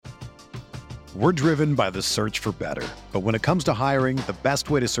We're driven by the search for better. But when it comes to hiring, the best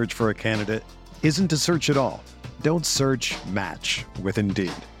way to search for a candidate isn't to search at all. Don't search, match with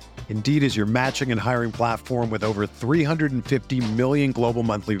Indeed. Indeed is your matching and hiring platform with over 350 million global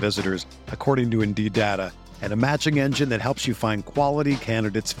monthly visitors, according to Indeed data, and a matching engine that helps you find quality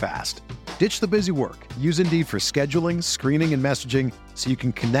candidates fast. Ditch the busy work. Use Indeed for scheduling, screening, and messaging so you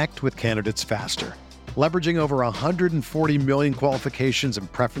can connect with candidates faster. Leveraging over 140 million qualifications and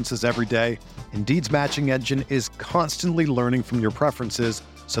preferences every day, Indeed's matching engine is constantly learning from your preferences,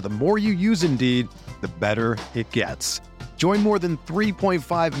 so the more you use Indeed, the better it gets. Join more than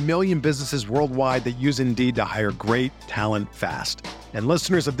 3.5 million businesses worldwide that use Indeed to hire great talent fast. And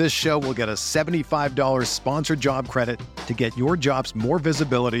listeners of this show will get a $75 sponsored job credit to get your jobs more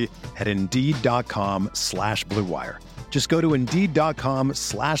visibility at Indeed.com/Blue Wire. Just go to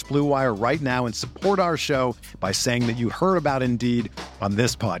Indeed.com/Blue Wire right now and support our show by saying that you heard about Indeed on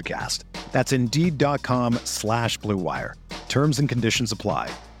this podcast. That's Indeed.com/Blue Wire. Terms and conditions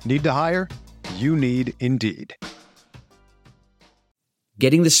apply. Need to hire? You need Indeed.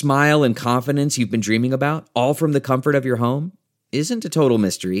 Getting the smile and confidence you've been dreaming about, all from the comfort of your home, isn't a total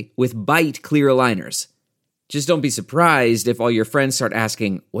mystery with Byte clear aligners. Just don't be surprised if all your friends start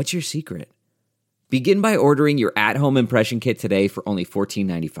asking, "What's your secret?" Begin by ordering your at-home impression kit today for only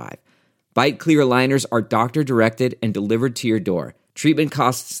 $14.95. Byte clear aligners are doctor-directed and delivered to your door. Treatment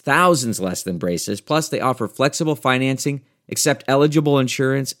costs thousands less than braces, plus they offer flexible financing, accept eligible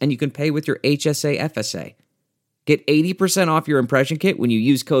insurance, and you can pay with your HSA FSA. Get 80% off your impression kit when you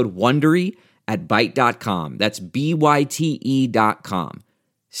use code WONDERY at Byte.com. That's BYTE.com.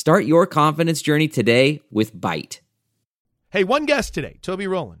 Start your confidence journey today with Byte. Hey, one guest today, Toby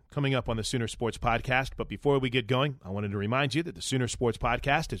Rowland, coming up on the Sooner Sports Podcast. But before we get going, I wanted to remind you that the Sooner Sports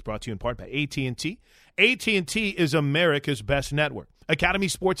Podcast is brought to you in part by AT&T. AT&T is America's best network. Academy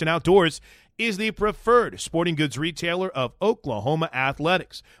Sports and Outdoors is the preferred sporting goods retailer of Oklahoma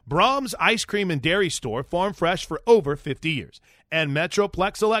athletics. Brahms Ice Cream and Dairy Store, farm fresh for over 50 years. And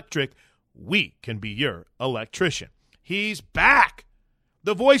Metroplex Electric, we can be your electrician. He's back.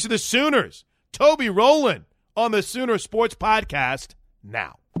 The voice of the Sooners, Toby Rowland, on the Sooner Sports Podcast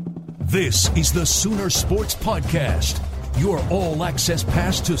now. This is the Sooner Sports Podcast, your all-access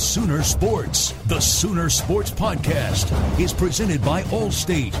pass to Sooner Sports. The Sooner Sports Podcast is presented by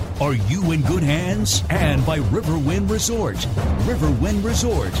Allstate. Are you in good hands? And by Riverwind Resort. Riverwind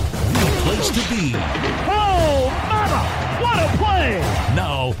Resort, the place to be. Oh, mama! What a play!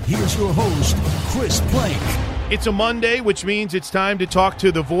 Now, here's your host, Chris Plank. It's a Monday, which means it's time to talk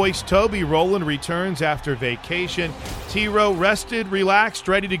to the voice. Toby Rowland returns after vacation. T-Row, rested, relaxed,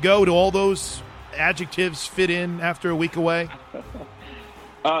 ready to go. Do all those adjectives fit in after a week away?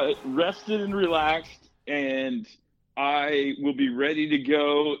 Rested and relaxed, and I will be ready to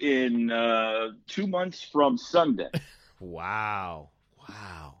go in 2 months from Sunday. Wow.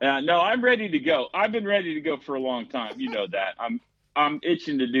 No, I'm ready to go. I've been ready to go for a long time. You know that. I'm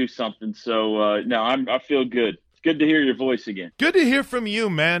itching to do something, so I feel good. It's good to hear your voice again. Good to hear from you,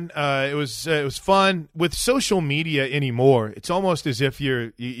 man. It was fun. With social media anymore, it's almost as if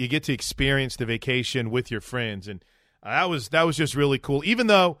you get to experience the vacation with your friends, and that was just really cool. Even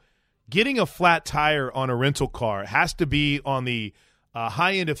though getting a flat tire on a rental car has to be on the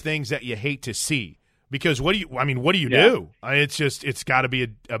high end of things that you hate to see, because what do you do? It's got to be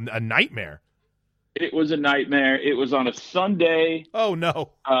a nightmare. It was a nightmare. It was on a Sunday. Oh,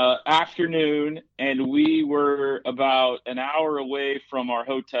 no. Afternoon, and we were about an hour away from our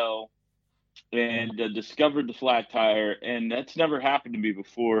hotel and discovered the flat tire, and that's never happened to me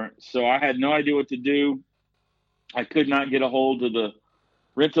before. So I had no idea what to do. I could not get a hold of the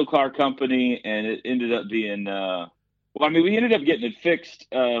rental car company, and it ended up being we ended up getting it fixed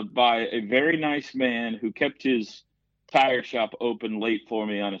by a very nice man who kept his tire shop open late for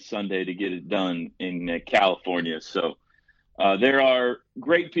me on a Sunday to get it done in California. So there are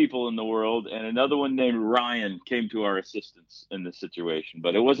great people in the world, and another one named Ryan came to our assistance in this situation,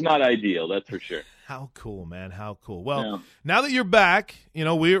 but it was not ideal, that's for sure. How cool, man. How cool. Well, Now that you're back,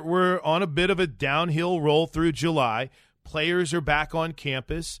 we're on a bit of a downhill roll through July. Players are back on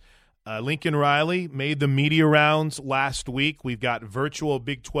campus. Lincoln Riley made the media rounds last week. We've got virtual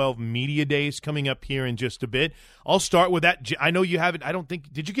Big 12 media days coming up here in just a bit. I'll start with that. I know you haven't.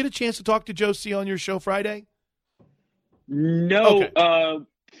 did you get a chance to talk to Josie on your show Friday? No. Okay.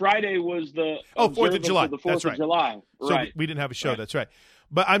 Friday was the 4th of July. The 4th of July. Right. So we didn't have a show. Right. That's right.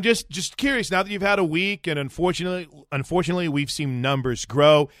 But I'm just curious, now that you've had a week, and unfortunately we've seen numbers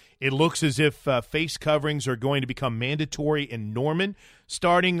grow. It looks as if face coverings are going to become mandatory in Norman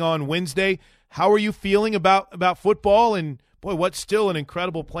starting on Wednesday. How are you feeling about football, and boy, what's still an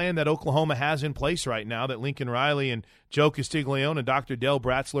incredible plan that Oklahoma has in place right now that Lincoln Riley and Joe Castiglione and Dr. Dale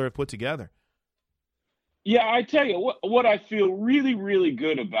Bratzler have put together. Yeah, I tell you, what I feel really, really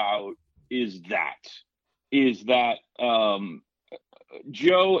good about is that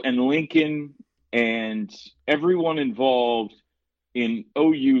Joe and Lincoln and everyone involved in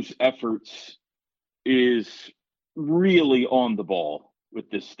OU's efforts is really on the ball with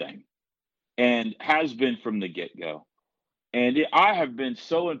this thing and has been from the get-go. And I have been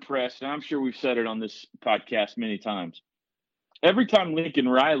so impressed, and I'm sure we've said it on this podcast many times. Every time Lincoln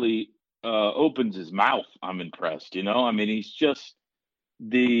Riley opens his mouth, I'm impressed. I mean, he's just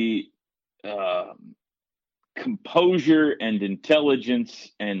the composure and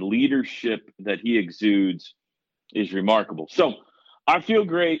intelligence and leadership that he exudes is remarkable. So I feel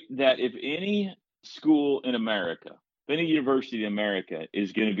great that if any school in America, if any university in America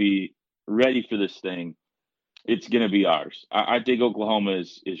is going to be ready for this thing, it's going to be ours. I think Oklahoma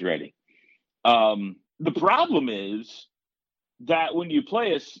is ready. The problem is that when you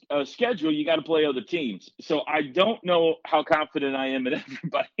play a schedule, you got to play other teams. So I don't know how confident I am that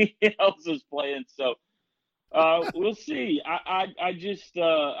everybody else is playing. So we'll see. I just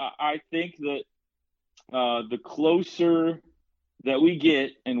think that the closer that we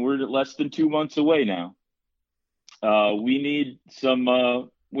get, and we're less than 2 months away now, we need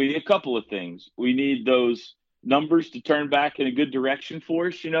a couple of things. We need those numbers to turn back in a good direction for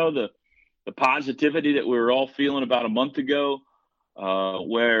us. The positivity that we were all feeling about a month ago,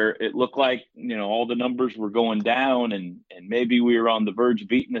 where it looked like, all the numbers were going down and maybe we were on the verge of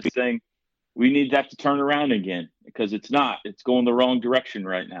beating this thing. We need that to turn around again, because it's going the wrong direction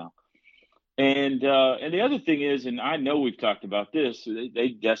right now. And the other thing is, and I know we've talked about this, they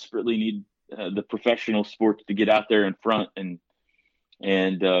desperately need the professional sports to get out there in front and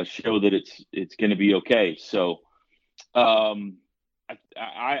show that it's going to be okay. So I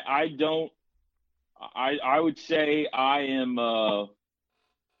would say I am,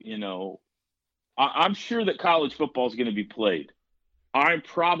 I'm sure that college football is going to be played. I'm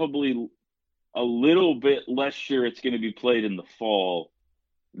probably a little bit less sure it's going to be played in the fall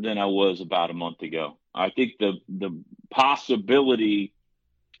than I was about a month ago. I think the possibility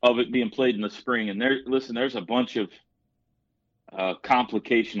of it being played in the spring, and there's a bunch of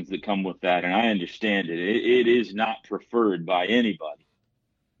complications that come with that, and I understand it. It is not preferred by anybody,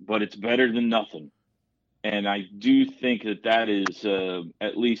 but it's better than nothing. And I do think that is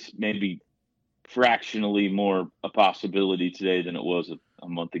at least maybe fractionally more a possibility today than it was a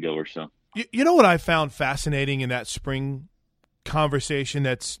month ago or so. You know what I found fascinating in that spring conversation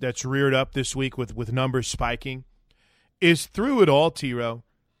that's reared up this week with numbers spiking is through it all, T-Row,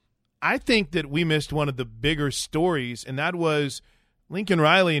 I think that we missed one of the bigger stories, and that was Lincoln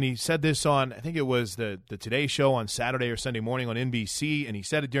Riley, and he said this on, I think it was the Today Show on Saturday or Sunday morning on NBC, and he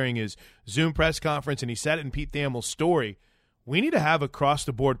said it during his Zoom press conference, and he said it in Pete Thamel's story. We need to have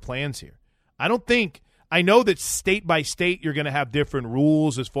across-the-board plans here. I know that state by state you're going to have different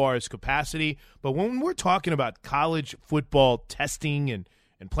rules as far as capacity, but when we're talking about college football testing and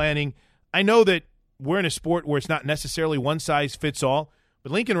planning, I know that we're in a sport where it's not necessarily one size fits all,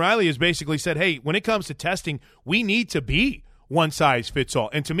 but Lincoln Riley has basically said, hey, when it comes to testing, we need to be one size fits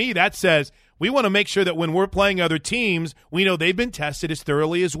all. And to me, that says we want to make sure that when we're playing other teams, we know they've been tested as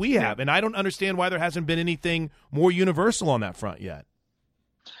thoroughly as we have. And I don't understand why there hasn't been anything more universal on that front yet.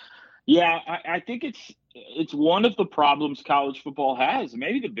 Yeah, I think it's one of the problems college football has.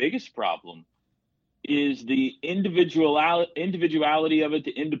 Maybe the biggest problem is the individuality of it,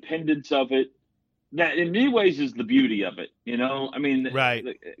 the independence of it. That in many ways is the beauty of it. I mean, right.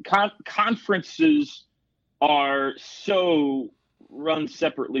 Conferences are so run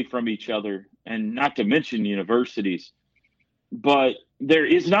separately from each other, and not to mention universities. But there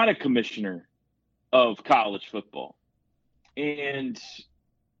is not a commissioner of college football. And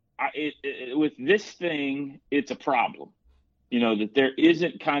with this thing, it's a problem, that there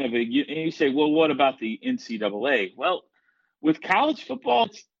isn't kind of and you say, well, what about the NCAA? Well, with college football,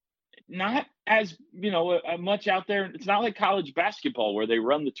 it's not as, much out there. It's not like college basketball where they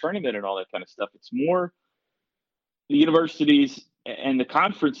run the tournament and all that kind of stuff. It's more the universities and the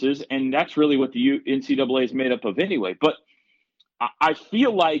conferences, and that's really what the NCAA is made up of anyway. But I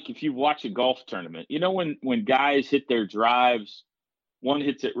feel like if you watch a golf tournament, when guys hit their drives, one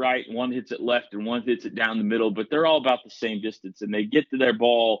hits it right, one hits it left, and one hits it down the middle, but they're all about the same distance, and they get to their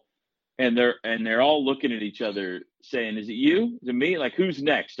ball, and they're all looking at each other saying, is it you? Is it me? Like, who's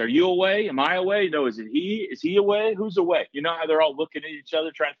next? Are you away? Am I away? No, is it he? Is he away? Who's away? You know how they're all looking at each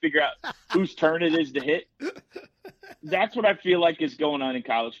other trying to figure out whose turn it is to hit? That's what I feel like is going on in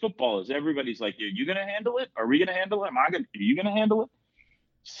college football is everybody's like, are you going to handle it? Are we going to handle it? Are you going to handle it?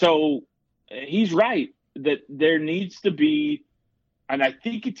 So he's right that there needs to be, and I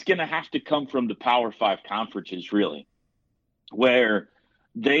think it's going to have to come from the Power 5 conferences, really, where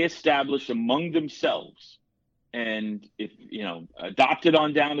they establish among themselves, and if adopt it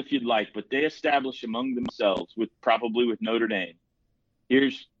on down if you'd like, but they establish among themselves probably with Notre Dame.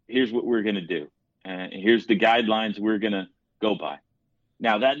 Here's what we're going to do. Here's the guidelines we're going to go by.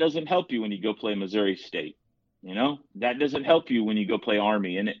 Now, that doesn't help you when you go play Missouri State. That doesn't help you when you go play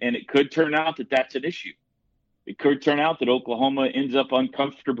Army. And it could turn out that that's an issue. It could turn out that Oklahoma ends up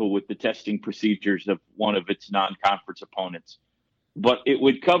uncomfortable with the testing procedures of one of its non-conference opponents. But it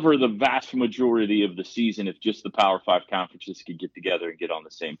would cover the vast majority of the season if just the Power 5 conferences could get together and get on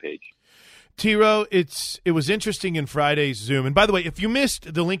the same page. T-Row, it was interesting in Friday's Zoom. And by the way, if you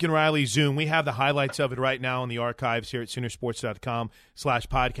missed the Lincoln Riley Zoom, we have the highlights of it right now in the archives here at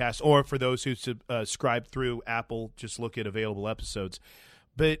Soonersports.com/podcast, or for those who subscribe through Apple, just look at available episodes.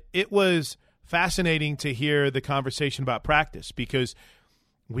 But it was fascinating to hear the conversation about practice because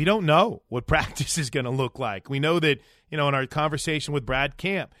we don't know what practice is going to look like. We know that, in our conversation with Brad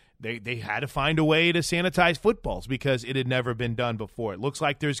Camp, they had to find a way to sanitize footballs because it had never been done before. It looks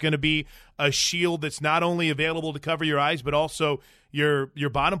like there's going to be a shield that's not only available to cover your eyes, but also your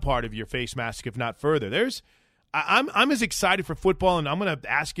bottom part of your face mask, if not further. I'm as excited for football, and I'm going to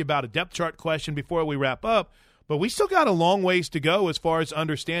ask you about a depth chart question before we wrap up, but we still got a long ways to go as far as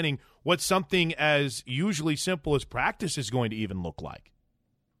understanding what something as usually simple as practice is going to even look like.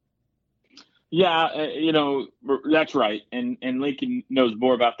 Yeah, that's right. And Lincoln knows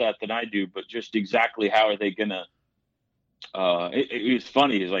more about that than I do, but just exactly how are they going to it was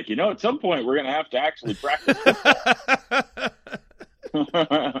funny. He's like, at some point we're going to have to actually practice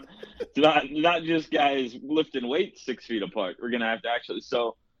football. not just guys lifting weights 6 feet apart. We're going to have to actually.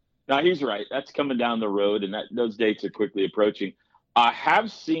 So now he's right. That's coming down the road, and those dates are quickly approaching. I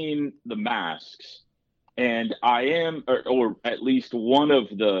have seen the masks. And I am, or at least one of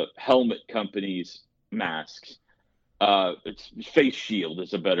the helmet companies' masks. It's face shield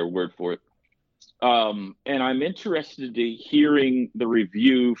is a better word for it. And I'm interested in hearing the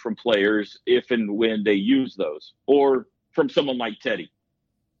review from players if and when they use those, or from someone like Teddy.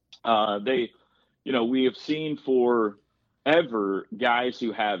 We have seen forever guys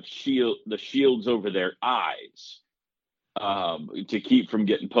who have the shields over their eyes. To keep from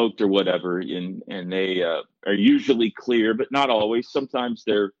getting poked or whatever, and they are usually clear, but not always. Sometimes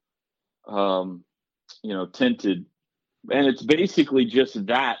they're, tinted, and it's basically just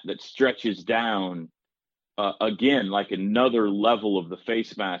that stretches down, again, like another level of the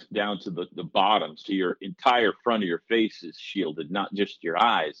face mask down to the bottom, so your entire front of your face is shielded, not just your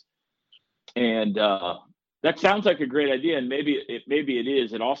eyes. And that sounds like a great idea, and maybe it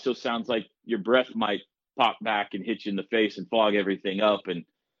is. It also sounds like your breath might pop back and hit you in the face and fog everything up and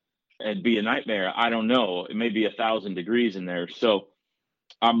be a nightmare. I don't know. It may be 1,000 degrees in there. So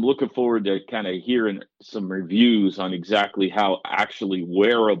I'm looking forward to kind of hearing some reviews on exactly how actually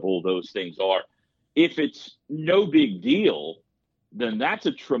wearable those things are. If it's no big deal, then that's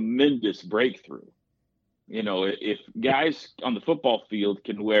a tremendous breakthrough. If guys on the football field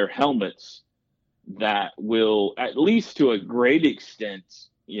can wear helmets that will, at least to a great extent,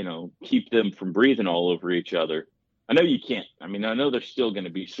 keep them from breathing all over each other. I know you can't. I know they're still going to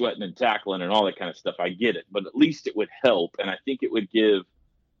be sweating and tackling and all that kind of stuff. I get it, but at least it would help. And I think it would give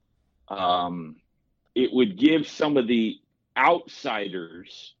some of the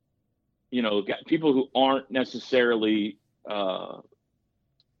outsiders, people who aren't necessarily a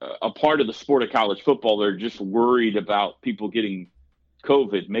part of the sport of college football. They're just worried about people getting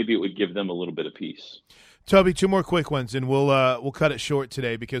COVID. Maybe it would give them a little bit of peace. Toby, 2 more quick ones, and we'll cut it short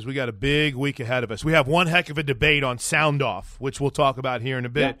today because we got a big week ahead of us. We have one heck of a debate on sound off, which we'll talk about here in a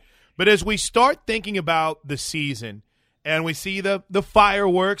bit. Yeah. But as we start thinking about the season and we see the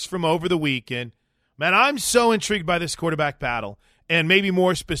fireworks from over the weekend, man, I'm so intrigued by this quarterback battle. And maybe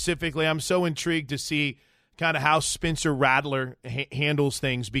more specifically, I'm so intrigued to see kind of how Spencer Rattler handles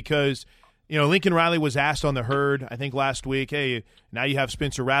things because, Lincoln Riley was asked on the Herd, I think last week, hey, now you have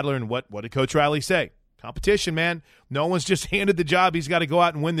Spencer Rattler, and what did Coach Riley say? Competition, man. No one's just handed the job. He's got to go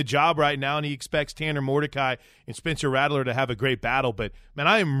out and win the job right now, and he expects Tanner Mordecai and Spencer Rattler to have a great battle. But, man,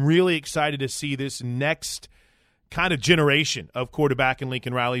 I am really excited to see this next kind of generation of quarterback in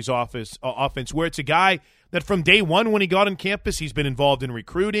Lincoln Riley's offense, where it's a guy that from day one when he got on campus, he's been involved in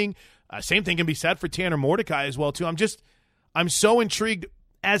recruiting. Same thing can be said for Tanner Mordecai as well, too. I'm so intrigued,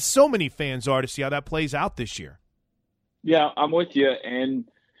 as so many fans are, to see how that plays out this year. Yeah, I'm with you, and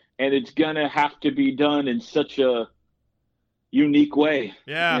it's going to have to be done in such a unique way.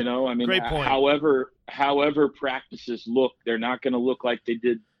 Yeah, I mean, great point. However practices look, they're not going to look like they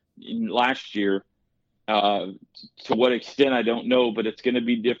did last year. To what extent, I don't know, but it's going to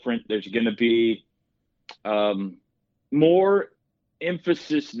be different. There's going to be more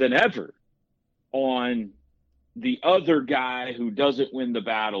emphasis than ever on the other guy who doesn't win the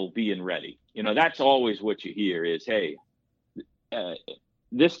battle being ready. That's always what you hear is, hey,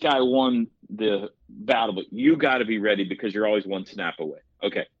 this guy won the battle, but you got to be ready because you're always one snap away.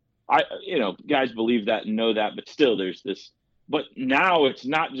 Okay. Guys believe that and know that, but still there's this, but now it's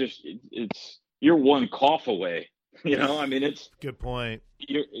not just, it's you're one cough away, I mean, it's good point.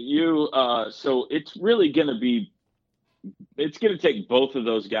 So it's really going to be, it's going to take both of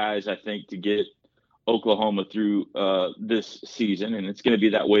those guys, I think, to get Oklahoma through this season. And it's going to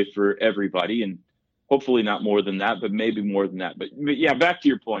be that way for everybody. And hopefully not more than that, but maybe more than that. But yeah, back to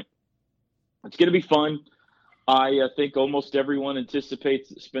your point. It's going to be fun. I think almost everyone anticipates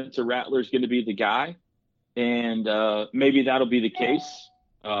that Spencer Rattler is going to be the guy. And maybe that'll be the case.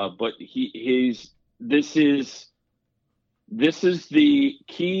 But this is the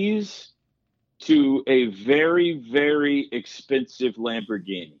keys to a very, very expensive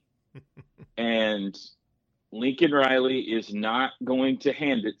Lamborghini. And Lincoln Riley is not going to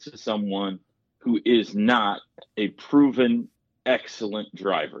hand it to someone who is not a proven excellent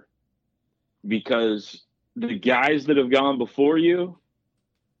driver. Because the guys that have gone before you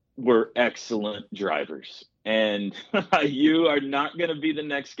were excellent drivers. And you are not going to be the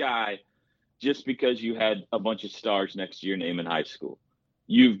next guy just because you had a bunch of stars next to your name in high school.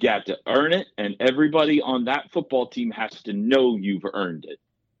 You've got to earn it, and everybody on that football team has to know you've earned it.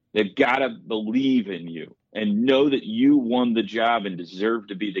 They've got to believe in you and know that you won the job and deserve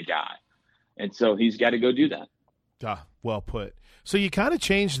to be the guy. And so he's got to go do that. Well put. So you kind of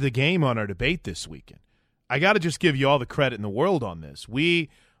changed the game on our debate this weekend. I got to just give you all the credit in the world on this.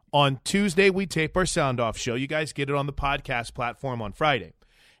 On Tuesday, we tape our Sound Off show. You guys get it on the podcast platform on Friday.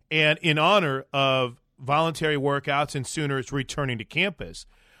 And in honor of voluntary workouts and Sooners returning to campus,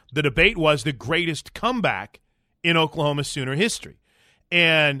 the debate was the greatest comeback in Oklahoma Sooner history.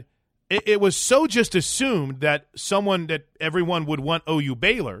 And it was so just assumed that everyone would want OU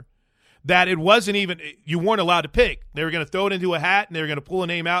Baylor that it wasn't even – you weren't allowed to pick. They were going to throw it into a hat, and they were going to pull a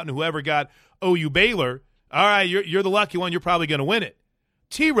name out, and whoever got OU Baylor, all right, you're the lucky one. You're probably going to win it.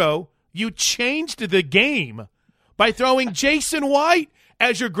 T-Row, you changed the game by throwing Jason White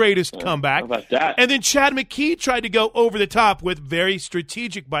as your greatest comeback. How about that? And then Chad McKee tried to go over the top with very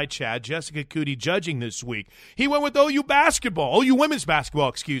strategic by Chad, Jessica Cootie judging this week. He went with OU women's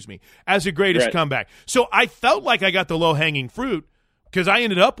basketball, as the greatest comeback. So I felt like I got the low-hanging fruit because I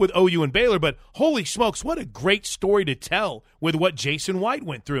ended up with OU and Baylor, but holy smokes, what a great story to tell with what Jason White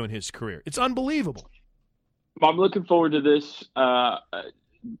went through in his career. It's unbelievable. I'm looking forward to this.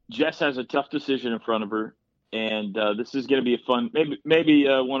 Jess has a tough decision in front of her, and this is going to be a fun, maybe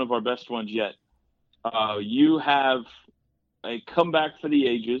one of our best ones yet. You have a comeback for the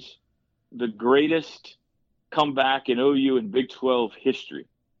ages, the greatest comeback in OU and Big 12 history,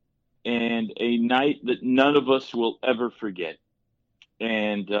 and a night that none of us will ever forget.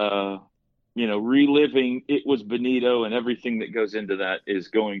 And, reliving It Was Benito and everything that goes into that is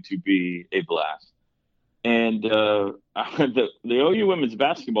going to be a blast. And the OU women's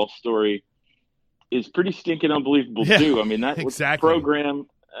basketball story is pretty stinking unbelievable too. I mean, that was a program.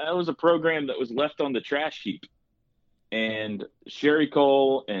 That was a program that was left on the trash heap. And Sherry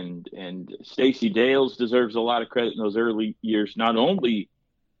Cole and Stacey Dales deserves a lot of credit in those early years. Not only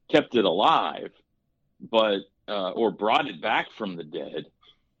kept it alive, but or brought it back from the dead,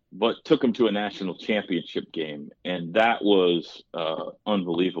 but took them to a national championship game, and that was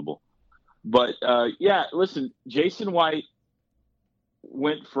unbelievable. But, listen, Jason White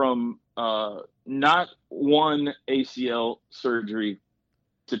went from not one ACL surgery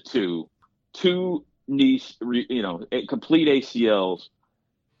to two knee, complete ACLs,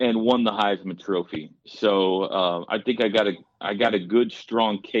 and won the Heisman Trophy. So I think I got a good,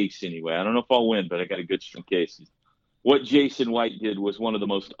 strong case anyway. I don't know if I'll win, but I got a good, strong case. What Jason White did was one of the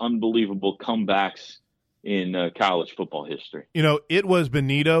most unbelievable comebacks in college football history. It Was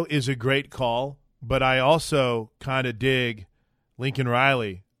Benito is a great call, but I also kind of dig Lincoln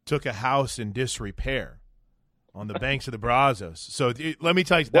Riley took a house in disrepair on the banks of the Brazos. So let me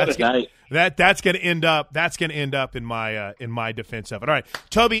tell you, What a night. that's going to end up in my defense of it. All right,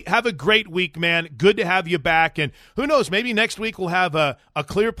 Toby, have a great week, man. Good to have you back, and who knows, maybe next week we'll have a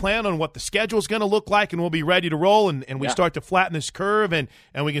clear plan on what the schedule is going to look like, and we'll be ready to roll, and we start to flatten this curve, and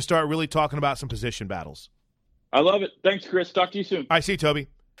we can start really talking about some position battles. I love it. Thanks, Chris. Talk to you soon. I see, Toby.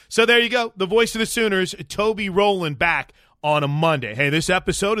 So there you go, the voice of the Sooners, Toby Rowland, back on a Monday. Hey, this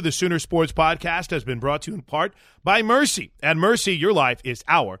episode of the Sooner Sports Podcast has been brought to you in part by Mercy. At Mercy, your life is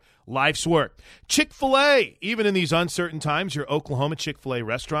our life's work. Chick-fil-A. Even in these uncertain times, your Oklahoma Chick-fil-A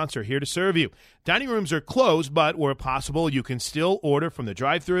restaurants are here to serve you. Dining rooms are closed, but where possible, you can still order from the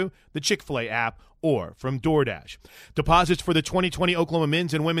drive-thru, the Chick-fil-A app, or from DoorDash. Deposits for the 2020 Oklahoma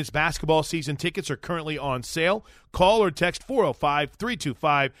men's and women's basketball season tickets are currently on sale. Call or text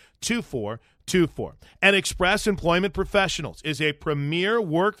 405-325-2424. And Express Employment Professionals is a premier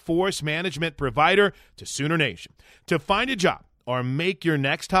workforce management provider to Sooner Nation. To find a job or make your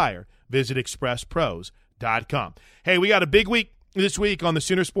next hire, visit expresspros.com. Hey, we got a big week this week on the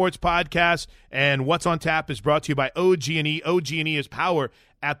Sooner Sports Podcast, and What's on Tap is brought to you by OG&E. OG&E is power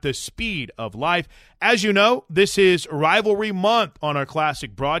at the speed of life. As you know, this is Rivalry Month on our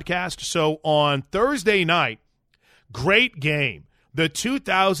classic broadcast, so on Thursday night, great game. The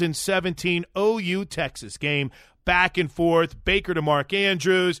 2017 OU Texas game, back and forth, Baker to Mark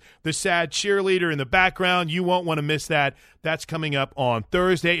Andrews, the sad cheerleader in the background. You won't want to miss that. That's coming up on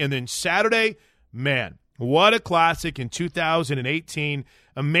Thursday. And then Saturday, man, what a classic in 2018.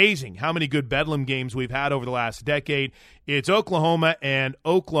 Amazing how many good Bedlam games we've had over the last decade. It's Oklahoma and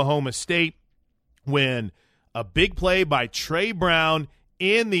Oklahoma State when a big play by Trey Brown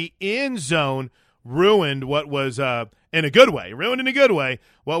in the end zone ruined what was in a good way,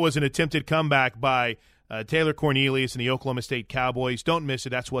 what was an attempted comeback by Taylor Cornelius and the Oklahoma State Cowboys. Don't miss it.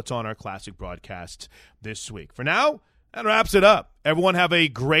 That's what's on our classic broadcasts this week. For now, that wraps it up. Everyone have a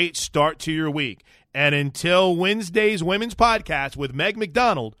great start to your week. And until Wednesday's Women's Podcast with Meg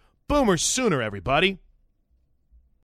McDonald, Boomer Sooner, everybody.